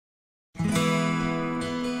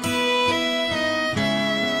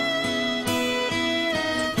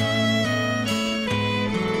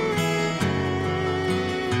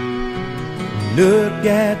Look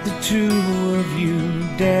at the two of you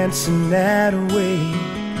dancing that way,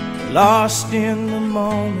 lost in the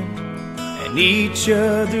moment and each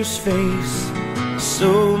other's face.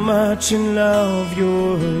 So much in love,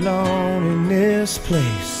 you're alone in this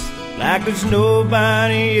place, like there's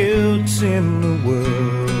nobody else in the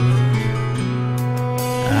world.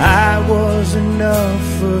 I was enough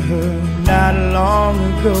for her not long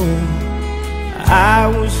ago. I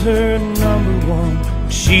was her number one,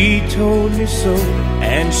 she told me so,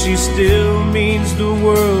 and she still means the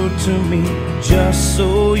world to me, just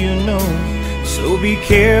so you know. So be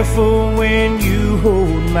careful when you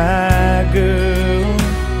hold my girl.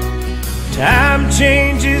 Time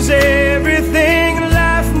changes everything,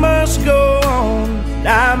 life must go on.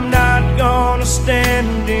 I'm not gonna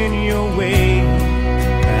stand in your way.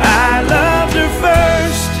 I loved her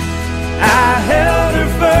first, I held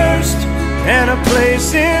her first, and a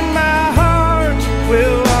place in my heart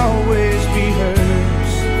will always be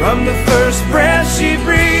hers. From the first breath she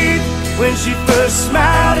breathed, when she first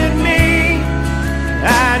smiled at me,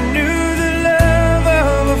 I knew the love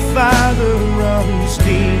of a father runs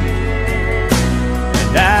deep.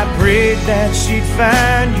 And I prayed that she'd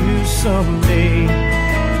find you someday,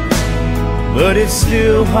 but it's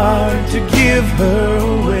still hard to give her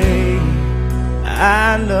away.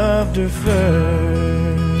 I loved her first.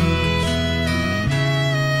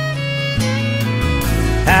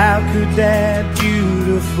 How could that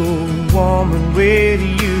beautiful woman with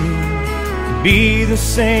you be the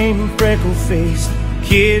same freckle-faced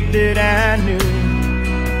kid that I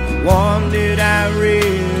knew, one that I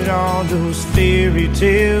read all those fairy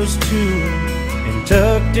tales to, and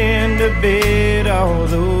tucked into bed all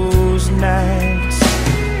those nights?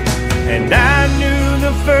 And I knew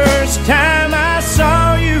the first time I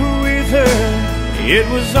saw you with her, it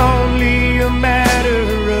was only a matter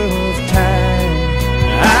of time.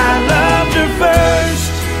 I loved her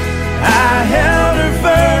first, I held her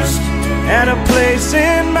first, and a place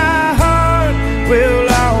in my heart will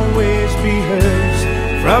always be hers.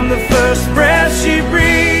 From the first breath she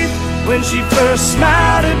breathed, when she first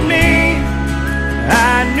smiled at me,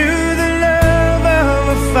 I knew the love of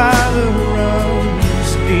a father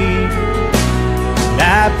runs deep. And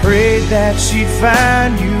I prayed that she'd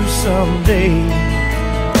find you someday,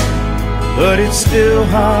 but it's still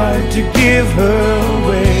hard to give her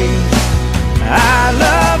away. I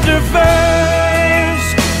loved her first.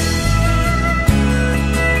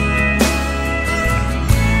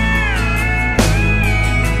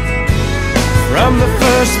 From the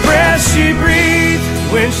first breath she breathed,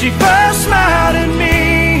 when she first smiled at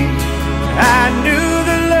me, I knew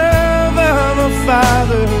the love of a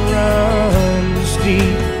father runs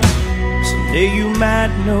deep. Someday you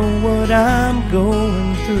might know what I'm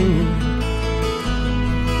going through,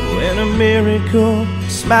 when a miracle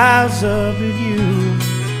smiles up at you.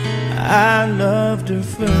 I loved her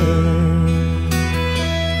first.